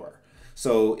power.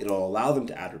 So it'll allow them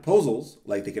to add proposals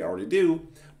like they can already do,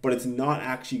 but it's not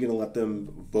actually going to let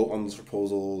them vote on those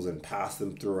proposals and pass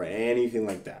them through or anything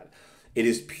like that. It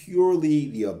is purely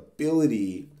the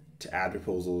ability to add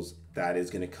proposals that is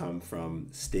going to come from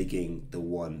staking the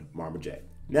one Marma J.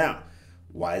 Now,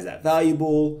 Why is that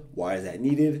valuable? Why is that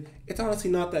needed? It's honestly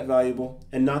not that valuable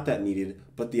and not that needed,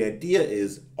 but the idea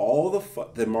is all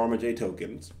the Marma J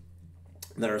tokens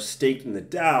that are staked in the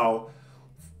DAO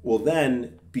will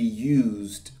then be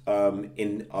used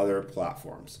in other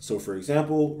platforms. So for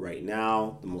example, right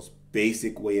now, the most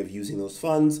basic way of using those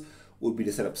funds would be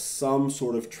to set up some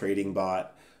sort of trading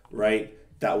bot, right,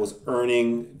 that was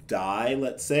earning DAI,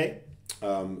 let's say,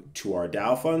 to our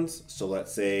DAO funds. So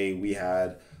let's say we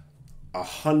had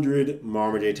 100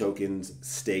 Marma J tokens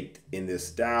staked in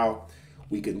this DAO.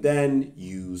 We can then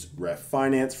use Ref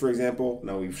Finance, for example.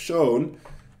 Now we've shown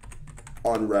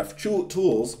on Ref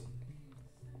Tools,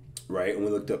 right, and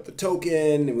we looked up the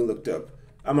token, and we looked up,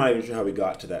 I'm not even sure how we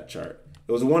got to that chart.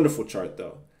 It was a wonderful chart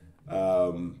though.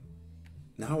 Now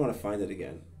I want to find it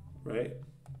again, right?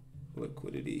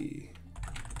 Liquidity.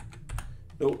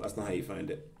 Nope, that's not how you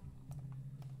find it.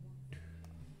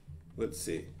 Let's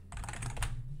see.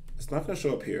 It's not going to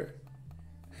show up here.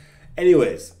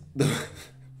 Anyways,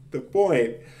 the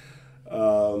point,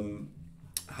 how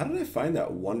did I find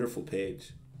that wonderful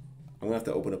page? I'm going to have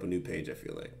to open up a new page, I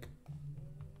feel like.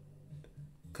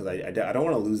 Because I don't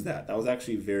want to lose that. That was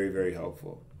actually very, very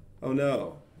helpful. Oh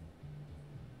no.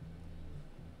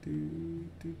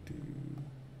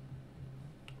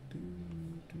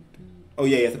 Oh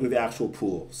yeah, you have to go to the actual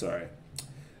pool. Sorry.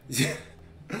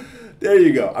 There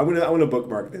you go. I'm gonna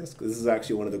bookmark this because this is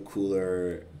actually one of the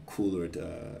cooler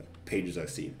pages I've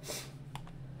seen.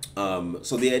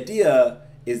 So the idea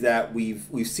is that we've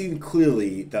seen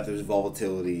clearly that there's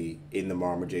volatility in the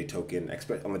Marma J token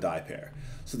on the DAI pair.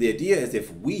 So the idea is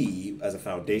if we, as a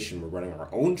foundation, were running our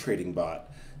own trading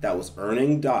bot that was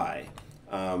earning DAI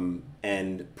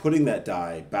and putting that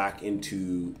DAI back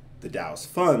into the DAO's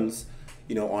funds,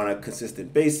 you know, on a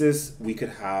consistent basis, we could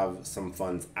have some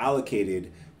funds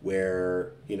allocated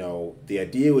where, you know, the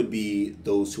idea would be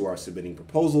those who are submitting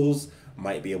proposals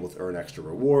might be able to earn extra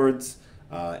rewards,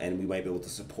 and we might be able to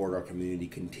support our community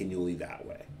continually that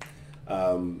way.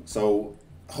 So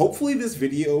hopefully this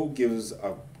video gives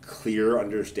a clear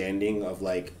understanding of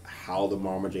like how the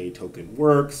Marma J token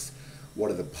works, what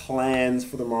are the plans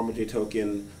for the Marma J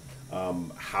token,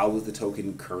 how is the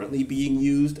token currently being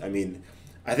used. I mean,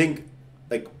 I think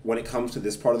like when it comes to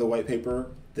this part of the white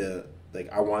paper, I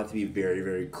want it to be very,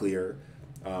 very clear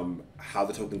how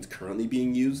the token's currently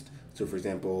being used. So for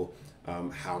example,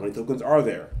 how many tokens are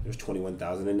there? There's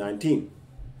 21,019.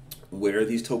 Where are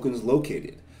these tokens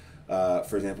located?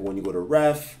 For example, when you go to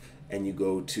Ref and you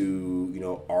go to, you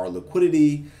know, our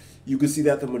liquidity, you can see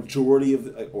that the majority of,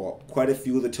 well, quite a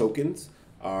few of the tokens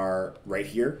are right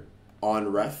here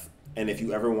on Ref. And if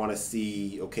you ever want to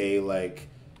see, okay, like,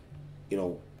 you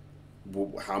know,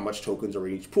 how much tokens are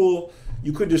in each pool,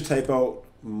 you could just type out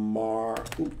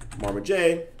Marma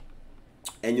J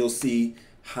and you'll see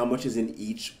how much is in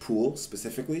each pool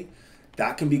specifically.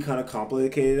 That can be kind of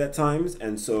complicated at times,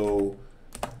 and so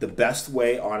the best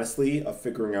way, honestly, of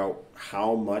figuring out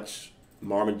how much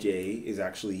Marma J is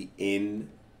actually in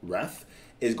Ref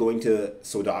is going to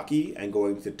Sodaki and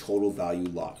going to total value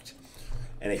locked.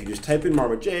 And if you just type in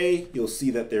Marma J, you'll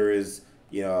see that there is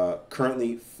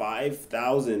currently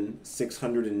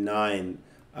 5,609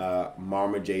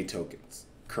 Marma J tokens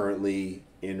currently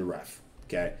in Ref.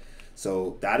 Okay,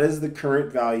 so that is the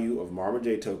current value of Marma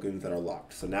J tokens that are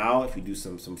locked. So now, if you do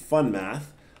some fun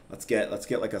math, let's get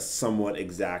like a somewhat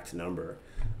exact number.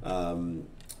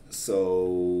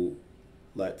 So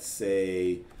let's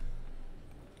say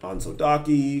on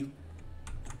Sodaki,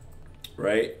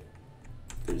 right?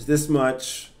 There's this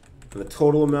much, and the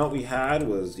total amount we had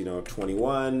was, you know,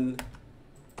 21,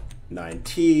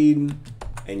 19,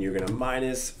 and you're gonna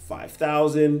minus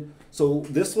 5,000. So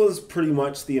this was pretty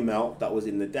much the amount that was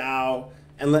in the DAO,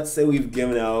 and let's say we've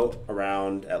given out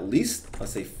around at least,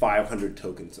 let's say 500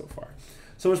 tokens so far.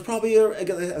 So it's probably, as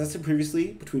I said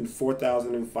previously, between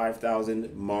 4,000 and 5,000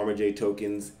 Marma J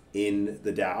tokens in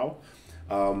the DAO,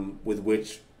 with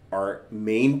which our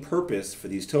main purpose for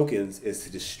these tokens is to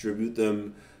distribute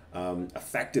them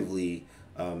effectively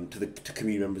to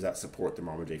community members that support the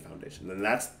Marma J Foundation. And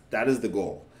that is the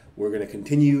goal. We're going to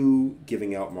continue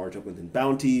giving out Marma tokens and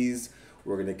bounties.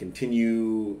 We're going to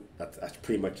continue, that's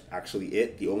pretty much actually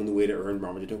it. The only way to earn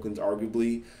Marma J tokens,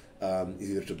 arguably,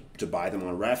 is either to buy them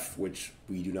on Ref, which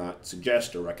we do not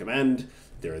suggest or recommend.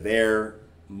 They're there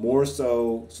more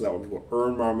so that when people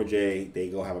earn Marma J, they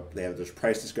have this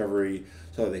price discovery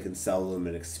so that they can sell them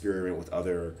and experiment with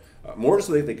other, more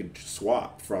so that they could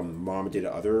swap from Marma J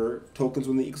to other tokens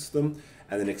within the ecosystem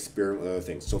and then experiment with other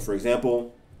things. So for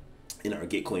example, in our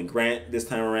Gatecoin grant this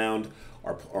time around,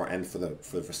 and for the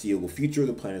foreseeable future,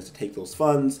 the plan is to take those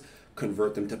funds,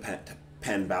 convert them to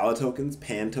pan valid tokens,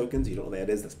 PAN tokens. You don't know what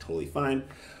that is, that's totally fine.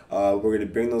 We're going to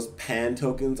bring those PAN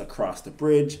tokens across the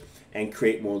bridge and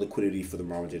create more liquidity for the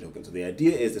Marma J token. So the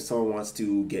idea is if someone wants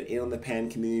to get in on the PAN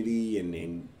community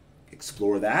and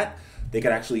explore that, they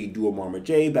could actually do a Marma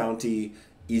J bounty,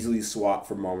 easily swap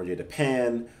from Marma J to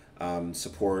PAN,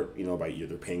 support, by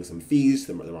either paying some fees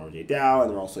to the Marma J DAO, and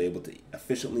they're also able to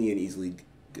efficiently and easily,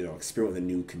 experiment with a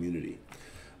new community.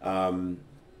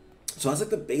 So that's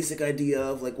like the basic idea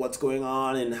of like what's going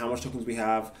on and how much tokens we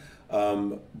have.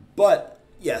 But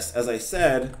yes, as I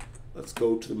said, let's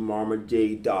go to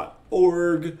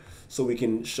marmaj.org so we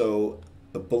can show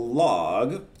the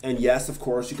blog. And yes, of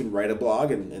course, you can write a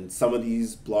blog, and some of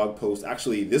these blog posts,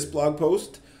 actually this blog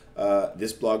post, I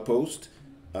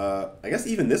guess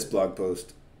even this blog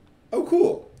post. Oh,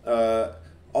 cool.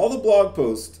 All the blog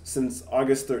posts since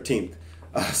August 13th.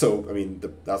 So, I mean,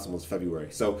 that's almost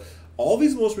February. So all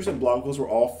these most recent blog posts were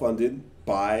all funded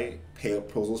by payout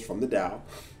proposals from the DAO.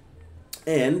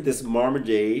 And this Marma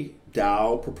J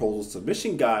DAO proposal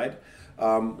submission guide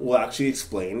will actually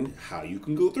explain how you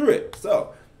can go through it.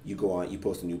 So you go on, you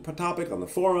post a new topic on the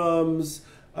forums.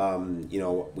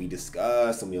 We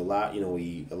discuss and we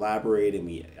elaborate and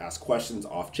we ask questions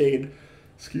off chain.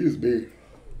 Excuse me.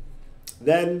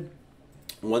 Then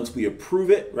once we approve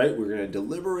it, right, we're going to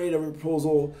deliberate over the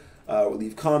proposal,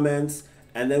 leave comments,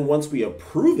 and then once we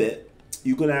approve it,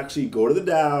 you can actually go to the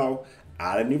DAO,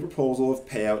 add a new proposal of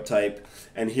payout type,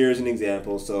 and here's an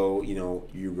example. So,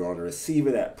 you're going to receive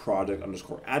it at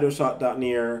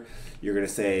project_addershot.near. You're going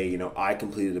to say, I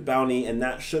completed a bounty, and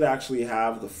that should actually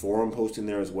have the forum post in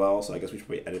there as well. So I guess we should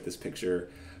probably edit this picture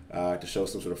to show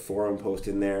some sort of forum post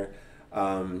in there.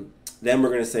 Then we're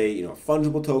going to say,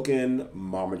 fungible token,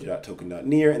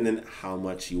 marmaj.token.near, and then how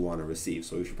much you want to receive.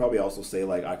 So we should probably also say,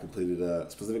 like, I completed a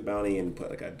specific bounty and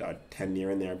put like a 10 near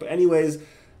in there. But anyways,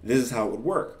 this is how it would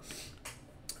work.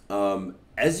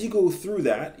 As you go through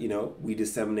that, we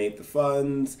disseminate the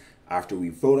funds after we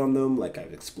vote on them, like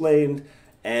I've explained,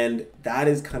 and that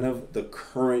is kind of the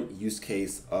current use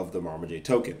case of the Marma J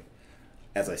token.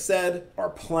 As I said, our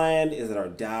plan is that our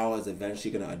DAO is eventually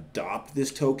going to adopt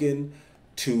this token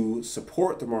to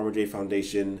support the Marma J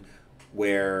Foundation,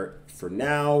 where for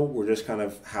now, we're just kind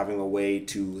of having a way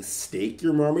to stake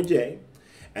your Marma J,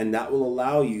 and that will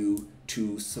allow you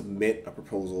to submit a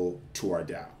proposal to our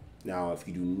DAO. Now, if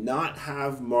you do not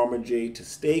have Marma J to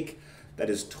stake,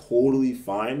 that is totally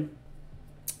fine.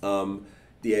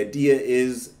 The idea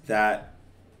is that,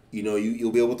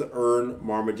 you'll be able to earn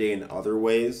Marma J in other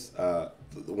ways.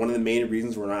 One of the main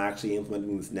reasons we're not actually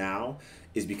implementing this now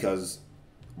is because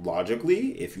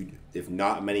logically, if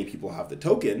not many people have the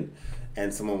token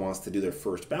and someone wants to do their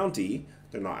first bounty,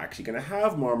 they're not actually going to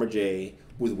have Marma J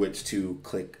with which to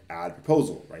click add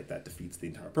proposal, right? That defeats the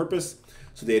entire purpose.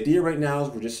 So the idea right now is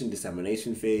we're just in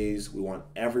dissemination phase. We want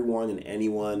everyone and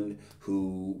anyone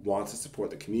who wants to support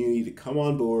the community to come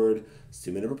on board,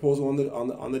 submit a proposal on the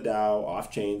DAO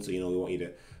off chain. So we want you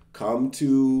to come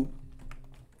to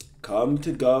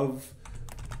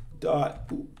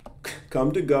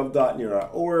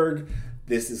gov.near.org.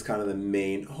 This is kind of the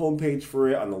main homepage for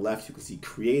it. On the left, you can see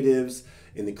creatives.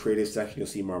 In the creative section, you'll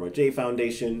see Marma J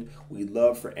Foundation. We'd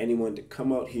love for anyone to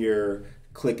come out here,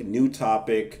 click new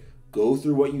topic, go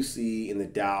through what you see in the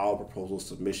DAO proposal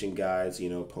submission guides,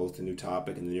 post a new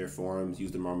topic in the near forums,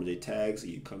 use the Marma J tag. So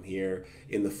you come here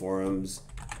in the forums,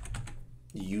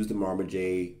 you use the Marma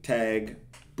J tag.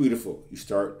 Beautiful. You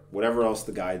start whatever else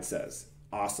the guide says.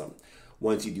 Awesome.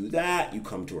 Once you do that, you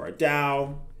come to our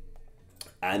DAO,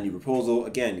 add a new proposal.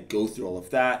 Again, go through all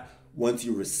of that. Once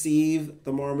you receive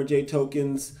the Marma J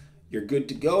tokens, you're good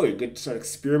to go. You're good to start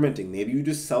experimenting. Maybe you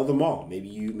just sell them all. Maybe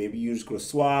you just go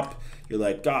swap. You're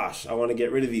like, gosh, I want to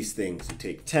get rid of these things. You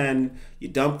take 10, you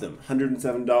dump them,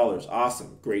 $107.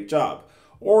 Awesome, great job.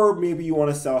 Or maybe you want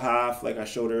to sell half, like I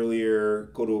showed earlier,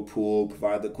 go to a pool,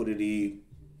 provide liquidity,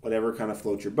 whatever kind of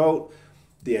floats your boat.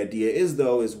 The idea is,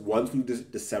 though, is once we've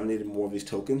disseminated more of these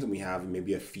tokens and we have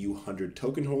maybe a few hundred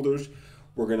token holders,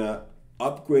 we're going to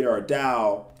upgrade our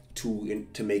DAO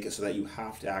to make it so that you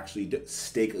have to actually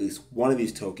stake at least one of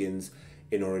these tokens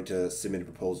in order to submit a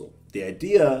proposal. The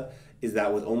idea is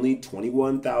that with only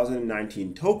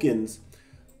 21,019 tokens,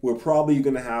 we're probably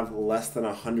going to have less than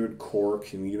 100 core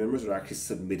community members that are actually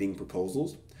submitting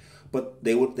proposals. But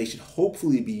they should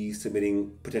hopefully be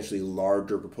submitting potentially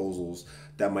larger proposals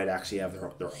that might actually have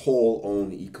their whole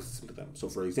own ecosystem to them. So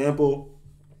for example,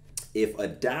 if a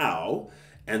DAO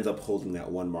ends up holding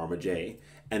that one Marma J,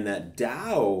 and that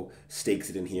DAO stakes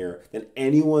it in here, then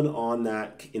anyone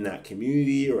in that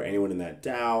community or anyone in that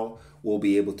DAO will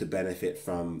be able to benefit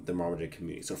from the Marma J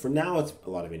community. So for now, it's a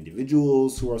lot of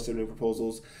individuals who are submitting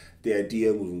proposals. The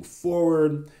idea moving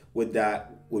forward would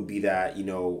be that,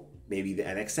 maybe the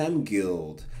NXM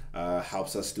Guild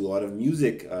helps us do a lot of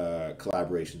music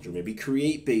collaborations, or maybe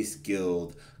Create-based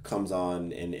Guild comes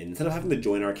on, and instead of having to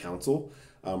join our council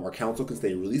can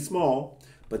stay really small,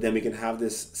 but then we can have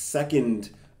this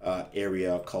second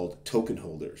area called token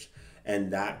holders.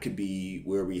 And that could be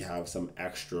where we have some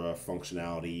extra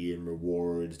functionality and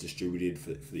rewards distributed for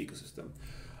the ecosystem.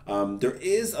 There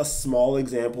is a small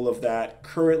example of that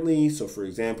currently. So for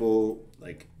example,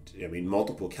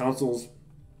 multiple councils.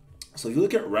 So if you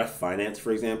look at Ref Finance,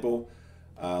 for example,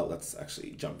 let's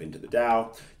actually jump into the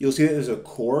DAO. You'll see that there's a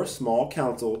core small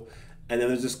council, and then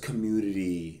there's this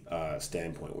community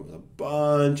standpoint with a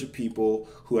bunch of people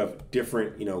who have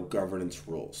different, governance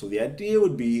roles. So the idea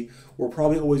would be we're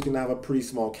probably always going to have a pretty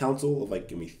small council of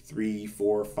maybe 3,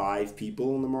 4, 5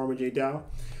 people in the Marma J DAO.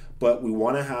 But we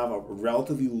want to have a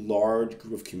relatively large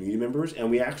group of community members,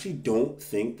 and we actually don't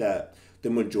think that the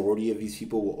majority of these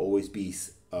people will always be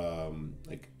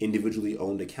individually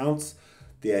owned accounts.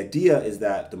 The idea is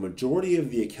that the majority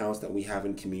of the accounts that we have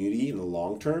in community in the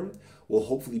long term will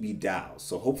hopefully be DAOs.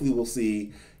 So hopefully we'll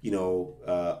see,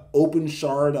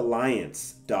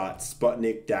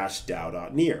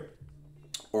 openshardalliance.sputnik-dao.near.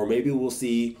 Or maybe we'll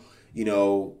see,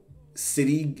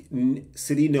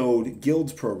 city node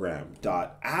guilds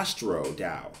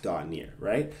program.astro-dao.near,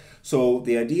 right? So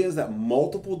the idea is that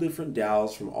multiple different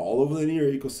DAOs from all over the Near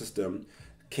ecosystem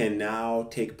can now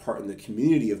take part in the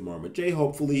community of Marma J,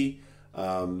 hopefully,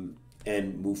 and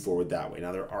move forward that way.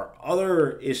 Now, there are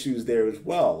other issues there as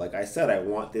well. Like I said, I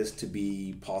want this to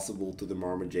be possible through the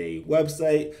Marma J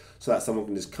website so that someone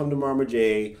can just come to Marma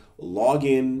J, log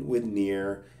in with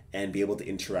Near, and be able to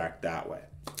interact that way.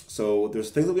 So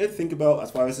there's things that we have to think about.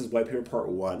 That's why this is white paper part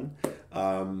 1.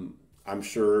 I'm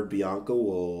sure Bianca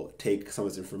will take some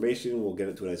of this information. We'll get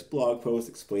into a nice blog post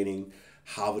explaining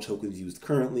how the token is used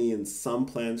currently and some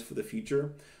plans for the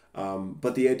future.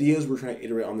 But the idea is we're trying to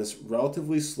iterate on this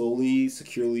relatively slowly,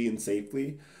 securely, and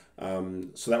safely,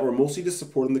 so that we're mostly just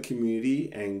supporting the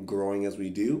community and growing as we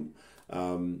do.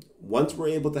 Once we're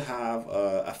able to have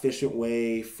an efficient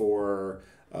way for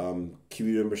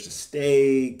community members to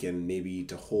stake and maybe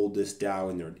to hold this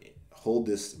DAO hold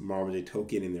this Marma J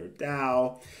token in their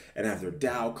DAO and have their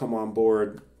DAO come on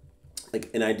board,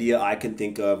 an idea I can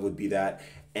think of would be that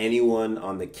anyone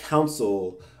on the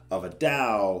council of a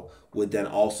DAO would then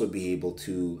also be able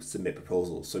to submit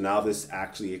proposals. So now this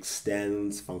actually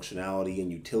extends functionality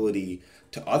and utility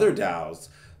to other DAOs.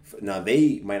 Now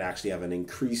they might actually have an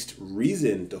increased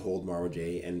reason to hold Marma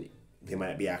J, and they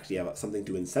might actually have something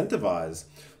to incentivize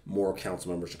more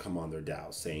council members to come on their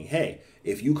DAOs, saying, hey,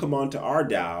 if you come onto our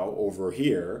DAO over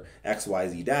here,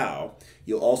 XYZ DAO,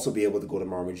 you'll also be able to go to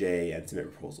Marma J and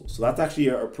submit proposals. So that's actually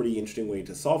a pretty interesting way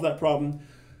to solve that problem.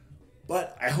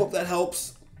 But I hope that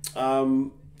helps.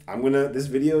 This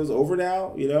video is over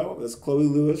now. That's Chloe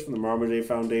Lewis from the Marma J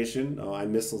Foundation. Oh, I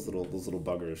miss those little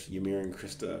buggers, Ymir and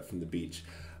Krista from the beach.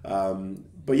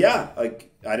 But yeah, the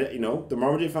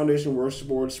Marma J Foundation works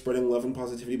towards spreading love and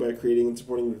positivity by creating and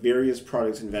supporting various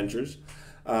products and ventures.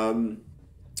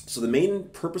 So the main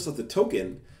purpose of the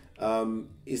token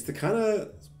is to kind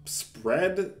of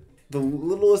spread the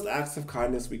littlest acts of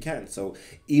kindness we can. So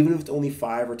even if it's only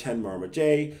 5 or 10 Marma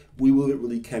J, it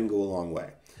really can go a long way.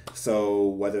 So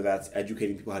whether that's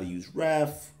educating people how to use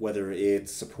Ref, whether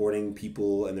it's supporting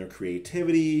people and their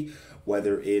creativity,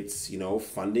 whether it's,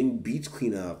 funding beach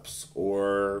cleanups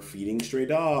or feeding stray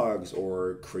dogs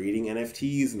or creating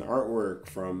NFTs and artwork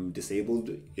from disabled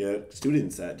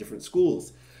students at different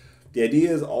schools. The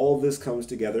idea is all of this comes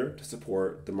together to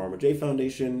support the Marma J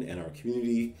Foundation and our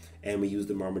community, and we use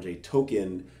the Marma J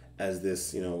token as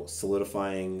this,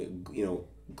 solidifying,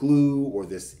 glue, or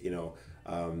this,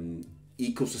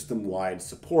 ecosystem-wide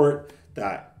support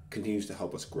that continues to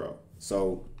help us grow.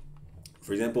 So,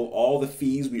 for example, all the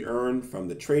fees we earn from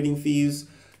the trading fees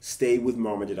stay with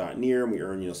marmaj.near, and we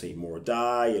earn, say, more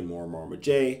DAI and more Marma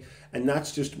J, and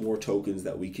that's just more tokens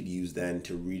that we could use then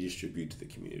to redistribute to the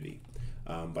community.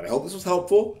 But I hope this was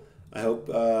helpful. I hope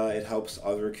it helps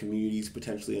other communities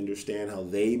potentially understand how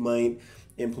they might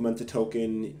implement a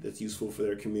token that's useful for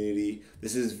their community.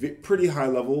 This is pretty high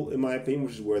level, in my opinion,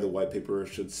 which is where the white paper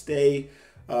should stay,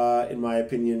 in my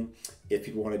opinion. If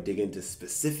people want to dig into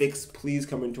specifics, please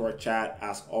come into our chat,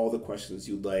 ask all the questions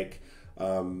you'd like.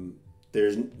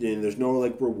 There's no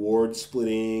reward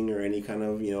splitting or any kind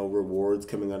of rewards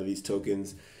coming out of these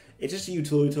tokens. It's just a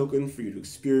utility token for you to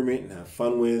experiment and have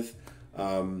fun with.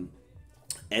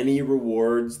 Any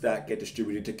rewards that get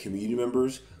distributed to community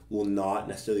members will not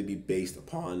necessarily be based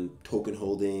upon token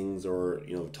holdings or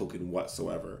token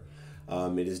whatsoever.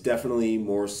 It is definitely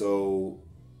more so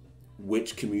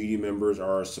which community members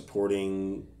are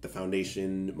supporting the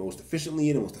foundation most efficiently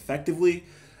and most effectively,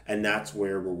 and that's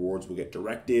where rewards will get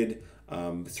directed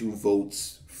through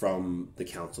votes from the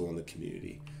council and the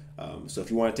community. So if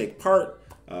you want to take part,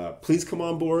 please come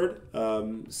on board,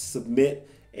 submit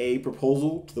a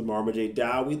proposal to the Marma J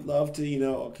DAO. We'd love to,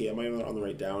 okay, am I not on the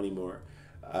right DAO anymore?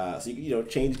 So you can,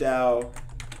 change DAO.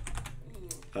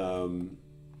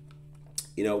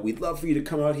 We'd love for you to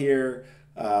come out here,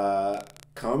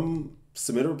 come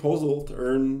submit a proposal to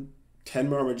earn 10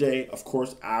 Marma J, of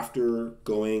course, after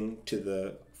going to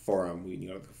the forum. We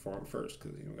go to the forum first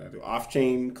because we got to do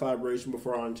off-chain collaboration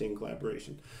before on-chain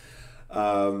collaboration.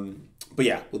 But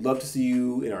yeah, we'd love to see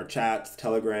you in our chats,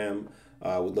 Telegram.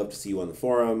 We'd love to see you on the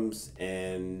forums.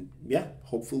 And yeah,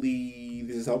 hopefully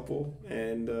this is helpful.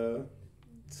 And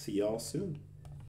see y'all soon.